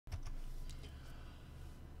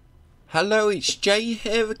Hello, it's Jay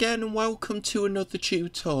here again and welcome to another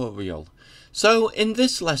tutorial. So in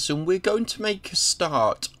this lesson we're going to make a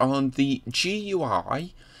start on the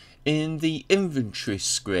GUI in the inventory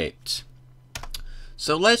script.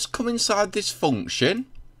 So let's come inside this function,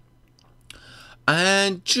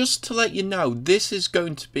 and just to let you know, this is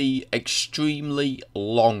going to be extremely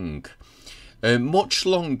long. Much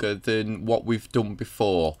longer than what we've done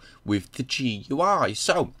before with the GUI.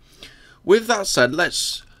 So with that said,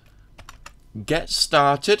 let's get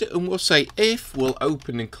started, and we'll say if, we'll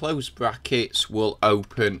open and close brackets, we'll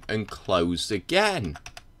open and close again.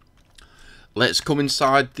 Let's come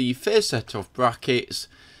inside the first set of brackets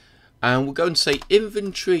and we're going to say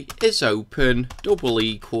inventory is open double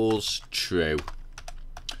equals true.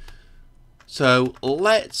 So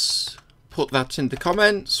let's put that in the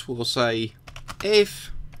comments. We'll say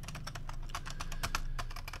if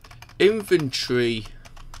inventory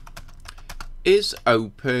is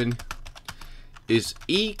open is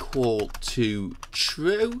equal to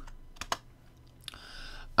true,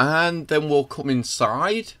 and then we'll come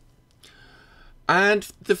inside, and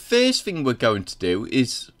the first thing we're going to do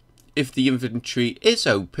is, if the inventory is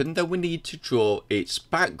open, then we need to draw its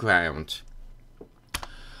background.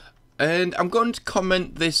 And I'm going to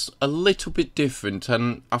comment this a little bit different,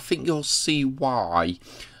 and I think you'll see why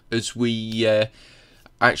as we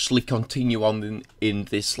actually continue on in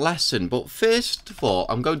this lesson. But first of all,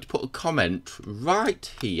 I'm going to put a comment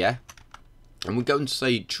right here, and we're going to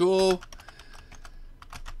say draw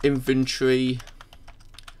inventory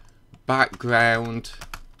background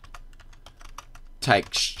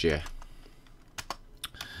texture.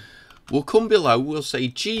 We'll come below, we'll say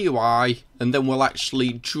GUI, and then we'll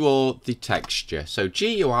actually draw the texture. So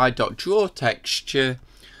GUI.draw texture,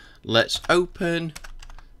 let's open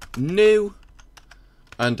new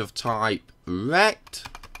and of type rect,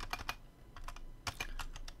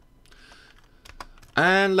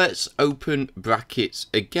 and let's open brackets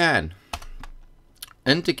again,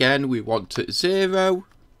 and again we want to 0,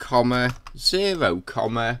 0,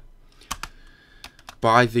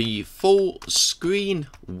 by the full screen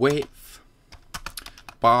width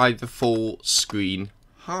by the full screen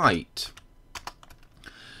height.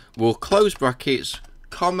 We'll close brackets,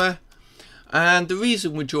 comma, and the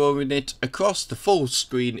reason we're drawing it across the full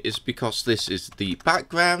screen is because this is the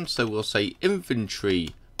background. So we'll say inventory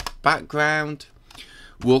background.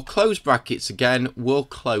 We'll close brackets again. We'll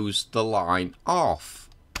close the line off.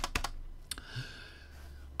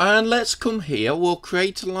 And let's come here. We'll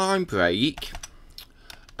create a line break.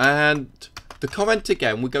 And the comment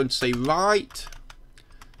again, we're going to say write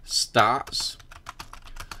stats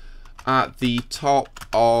at the top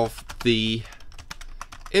of the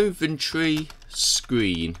inventory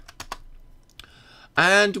screen,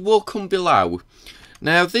 and we'll come below.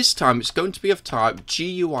 Now this time it's going to be of type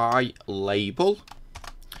GUI label.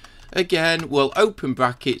 Again, we'll open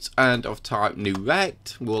brackets, and of type new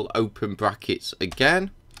rect, we'll open brackets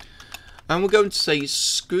again, and we're going to say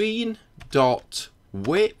screen dot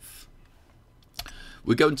width.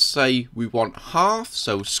 We're going to say we want half,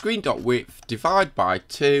 so screen dot width divide by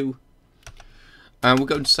 2, and we're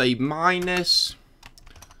going to say minus.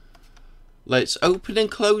 Let's open and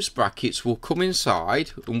close brackets, we'll come inside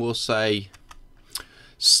and we'll say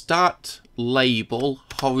stat label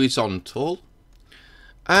horizontal,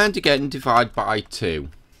 and again divide by 2.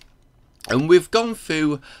 And we've gone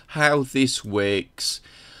through how this works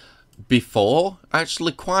before,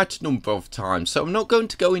 actually quite a number of times, so I'm not going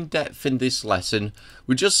to go in depth in this lesson.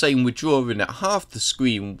 We're just saying we're drawing at half the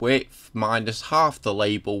screen width minus half the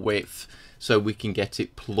label width, so we can get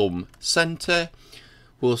it plumb center.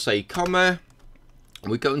 We'll say comma,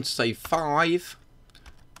 we're going to say 5,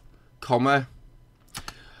 comma,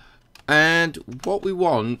 and what we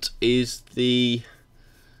want is the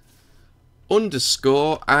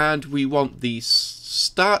underscore, and we want the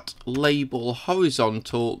stat label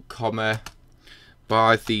horizontal, comma,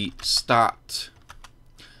 by the stat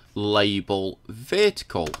label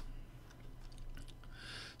vertical.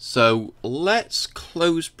 So let's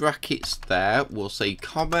close brackets there, we'll say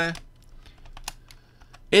comma,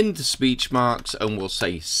 in the speech marks, and we'll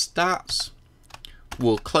say stats,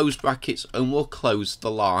 we'll close brackets, and we'll close the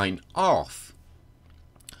line off.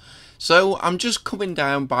 So I'm just coming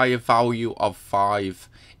down by a value of 5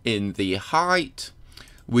 in the height.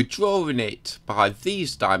 We're drawing it by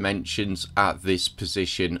these dimensions at this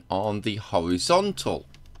position on the horizontal.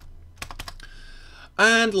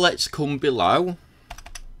 And let's come below.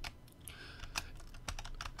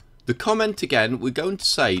 The comment again, we're going to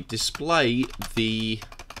say display the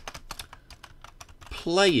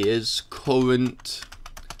player's current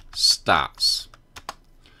stats.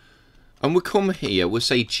 And we come here, we'll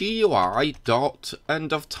say GUI dot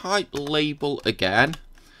and of type label again.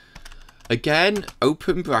 Again,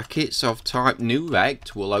 open brackets of type new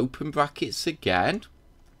rect, we'll open brackets again.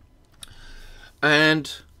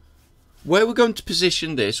 And where we're going to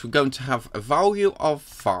position this, we're going to have a value of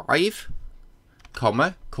 5,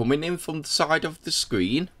 comma, coming in from the side of the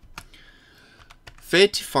screen.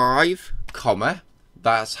 35, comma,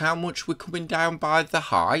 that's how much we're coming down by the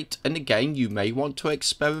height. And again, you may want to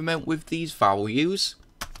experiment with these values.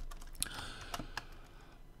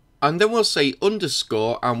 And then we'll say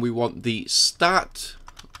underscore, and we want the stat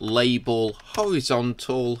label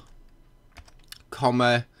horizontal,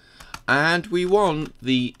 comma, and we want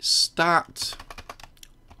the stat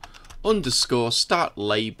underscore stat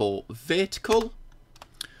label vertical.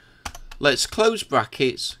 Let's close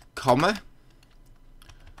brackets, comma.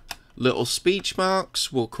 Little speech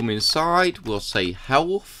marks will come inside. We'll say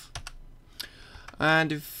health.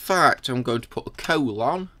 And in fact, I'm going to put a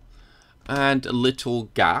colon and a little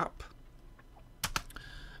gap.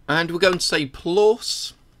 And we're going to say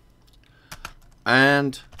plus.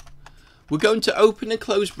 And we're going to open and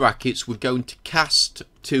close brackets. We're going to cast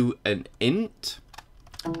to an int.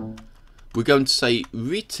 We're going to say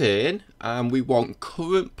return. And we want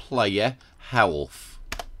current player health.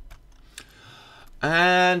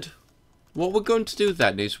 And what we're going to do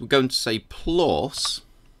then is we're going to say plus,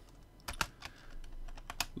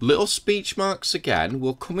 little speech marks again,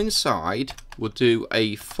 we'll come inside, we'll do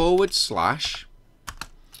a forward slash,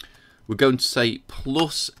 we're going to say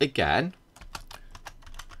plus again,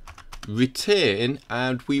 return,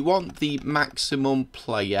 and we want the maximum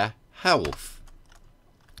player health.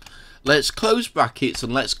 Let's close brackets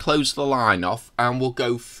and let's close the line off, and we'll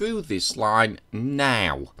go through this line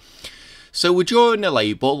now. So we're drawing a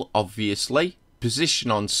label, obviously, position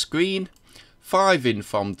on screen, 5 in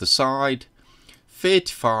from the side,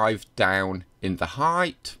 35 down in the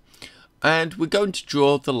height, and we're going to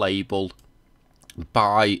draw the label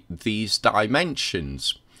by these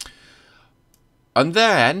dimensions. And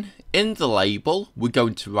then in the label, we're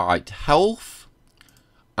going to write health,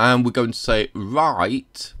 and we're going to say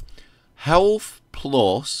write health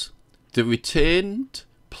plus the returned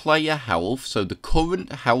player health, so the current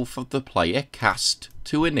health of the player, cast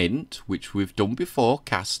to an int, which we've done before,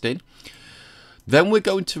 casting. Then we're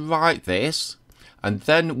going to write this, and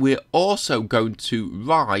then we're also going to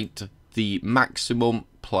write the maximum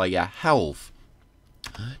player health.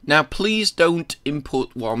 Now please don't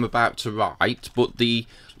input what I'm about to write, but the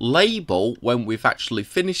label, when we've actually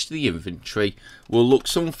finished the inventory, will look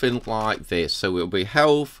something like this. So it'll be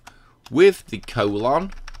health with the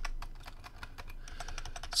colon.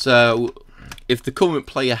 So if the current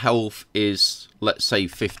player health is, let's say,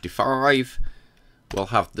 55, we'll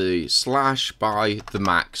have the slash by the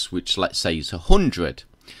max, which let's say is 100.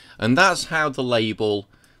 And that's how the label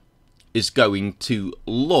is going to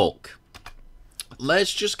look.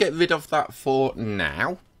 Let's just get rid of that for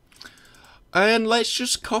now. And let's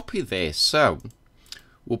just copy this. So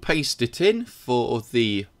we'll paste it in for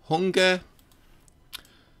the hunger.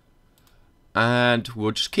 And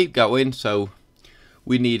we'll just keep going. So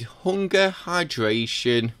we need hunger,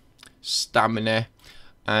 hydration, stamina,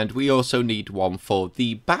 and we also need one for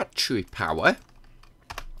the battery power.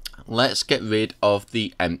 Let's get rid of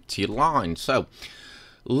the empty line. So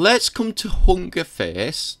let's come to hunger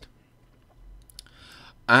first,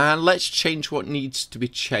 and let's change what needs to be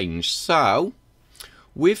changed. So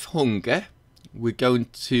with hunger, we're going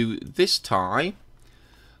to, this time,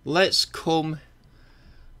 let's come,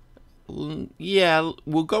 yeah,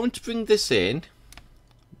 we're going to bring this in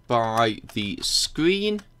by the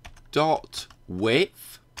screen dot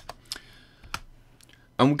width,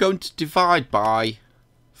 and we're going to divide by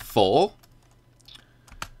 4.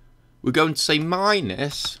 We're going to say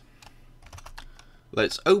minus,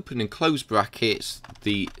 let's open and close brackets,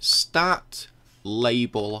 the stat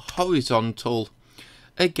label horizontal,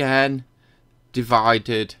 again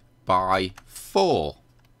divided by 4.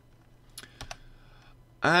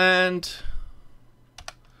 And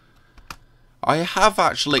I have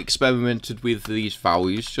actually experimented with these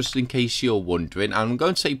values, just in case you're wondering, and I'm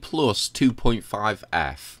going to say plus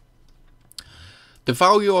 2.5f. The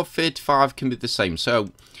value of 35 can be the same,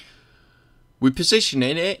 so we're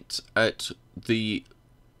positioning it at a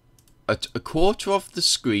quarter of the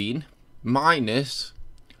screen minus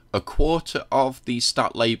a quarter of the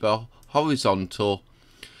stat label horizontal,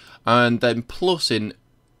 and then plus in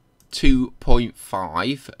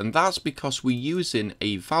 2.5, and that's because we're using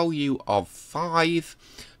a value of 5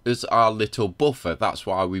 as our little buffer. That's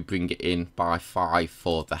why we bring it in by 5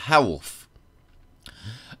 for the health.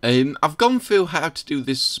 I've gone through how to do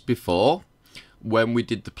this before, when we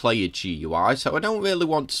did the player GUI, so I don't really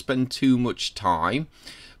want to spend too much time.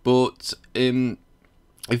 But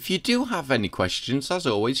if you do have any questions, as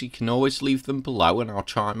always, you can always leave them below and I'll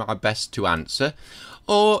try my best to answer.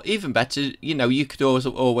 Or even better, you know, you could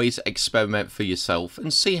always experiment for yourself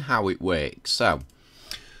and see how it works. So,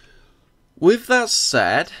 with that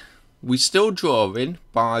said, we're still drawing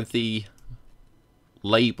by the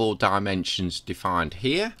label dimensions defined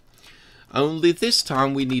here. Only this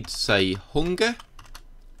time we need to say hunger.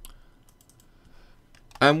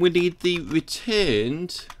 And we need the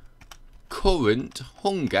returned current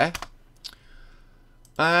hunger.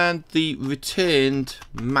 And the returned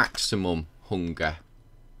maximum hunger.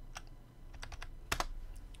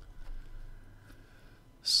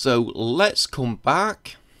 So let's come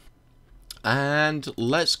back. And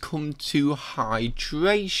let's come to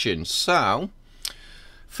hydration. So,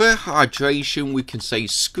 for hydration, we can say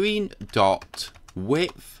screen dot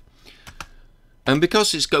width, and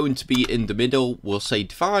because it's going to be in the middle, we'll say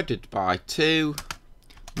divided by 2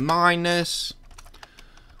 minus.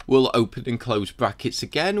 We'll open and close brackets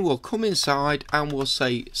again. We'll come inside and we'll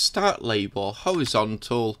say start label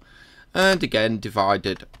horizontal, and again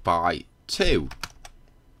divided by 2.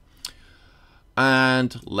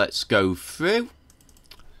 And let's go through.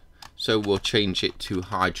 So we'll change it to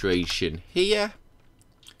hydration here.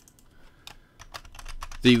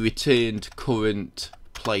 The returned current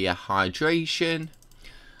player hydration.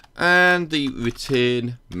 And the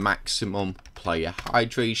return maximum player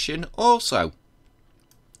hydration also.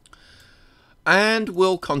 And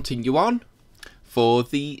we'll continue on for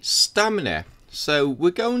the stamina. So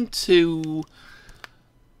we're going to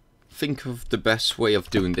think of the best way of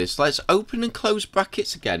doing this. Let's open and close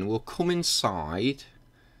brackets again. We'll come inside.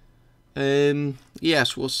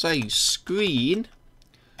 Yes, we'll say screen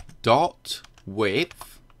dot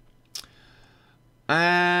width,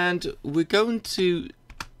 and we're going to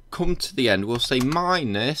come to the end. We'll say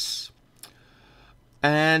minus,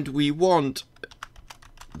 and we want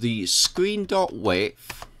the screen dot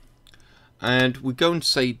width, and we're going to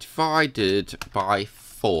say divided by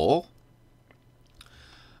 4.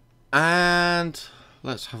 And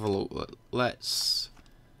let's have a look.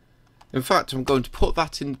 In fact, I'm going to put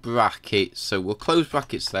that in brackets. So we'll close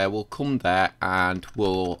brackets there. We'll come there and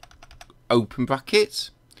we'll open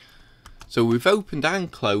brackets. So we've opened and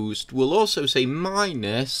closed. We'll also say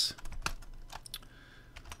minus.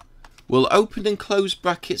 We'll open and close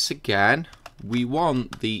brackets again. We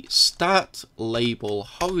want the start label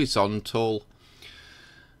horizontal.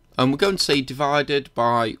 And we're going to say divided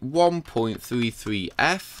by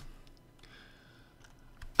 1.33f.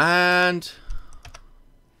 And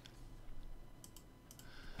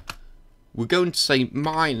we're going to say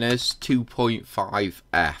minus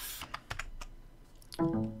 2.5f.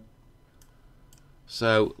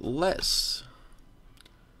 So let's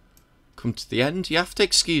come to the end. You have to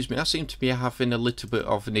excuse me, I seem to be having a little bit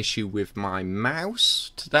of an issue with my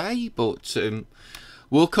mouse today, but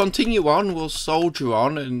we'll continue on, we'll soldier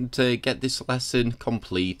on and get this lesson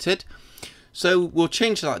completed. So we'll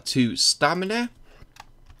change that to stamina.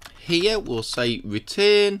 Here we'll say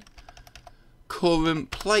return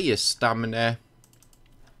current player stamina,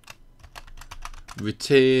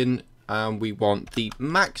 return, and we want the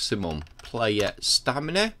maximum player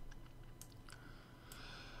stamina.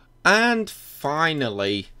 And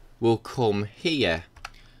finally we'll come here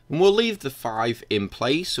and we'll leave the 5 in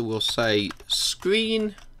place. So we'll say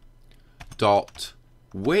screen dot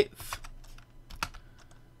width.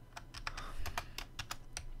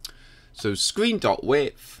 So screen dot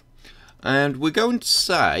width. And we're going to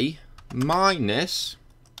say minus,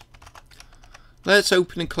 let's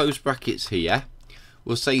open and close brackets here.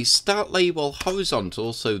 We'll say start label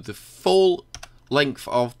horizontal, so the full length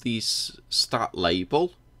of the start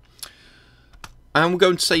label. And we're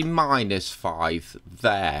going to say minus 5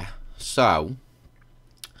 there. So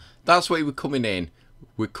that's where we're coming in.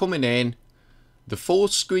 We're coming in the full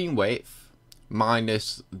screen width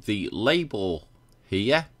minus the label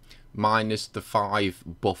here, minus the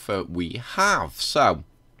 5 buffer we have. So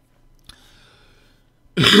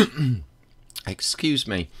excuse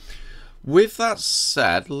me. With that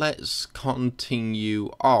said, let's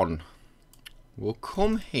continue on. We'll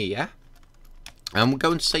come here and we're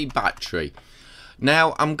going to say battery.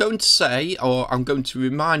 Now I'm going to say, or I'm going to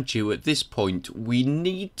remind you at this point, we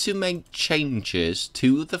need to make changes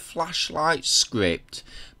to the flashlight script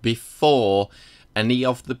before any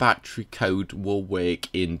of the battery code will work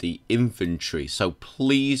in the inventory. So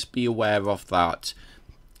please be aware of that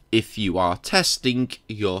if you are testing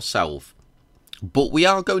yourself. But we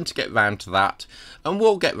are going to get round to that, and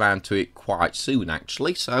we'll get round to it quite soon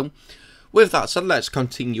actually. So with that said, let's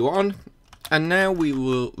continue on. And now we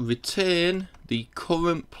will return the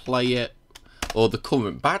current player or the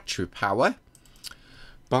current battery power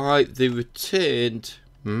by the returned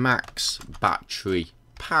max battery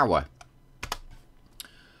power.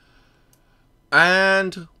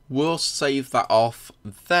 And we'll save that off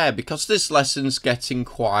there because this lesson's getting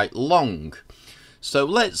quite long. So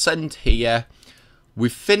let's end here.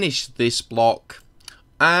 We've finished this block,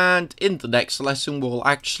 and in the next lesson we'll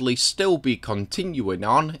actually still be continuing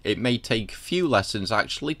on. It may take a few lessons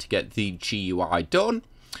actually to get the GUI done,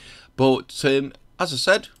 but as I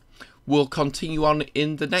said, we'll continue on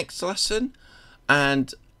in the next lesson,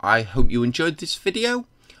 and I hope you enjoyed this video.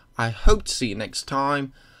 I hope to see you next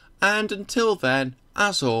time, and until then,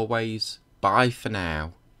 as always, bye for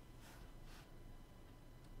now.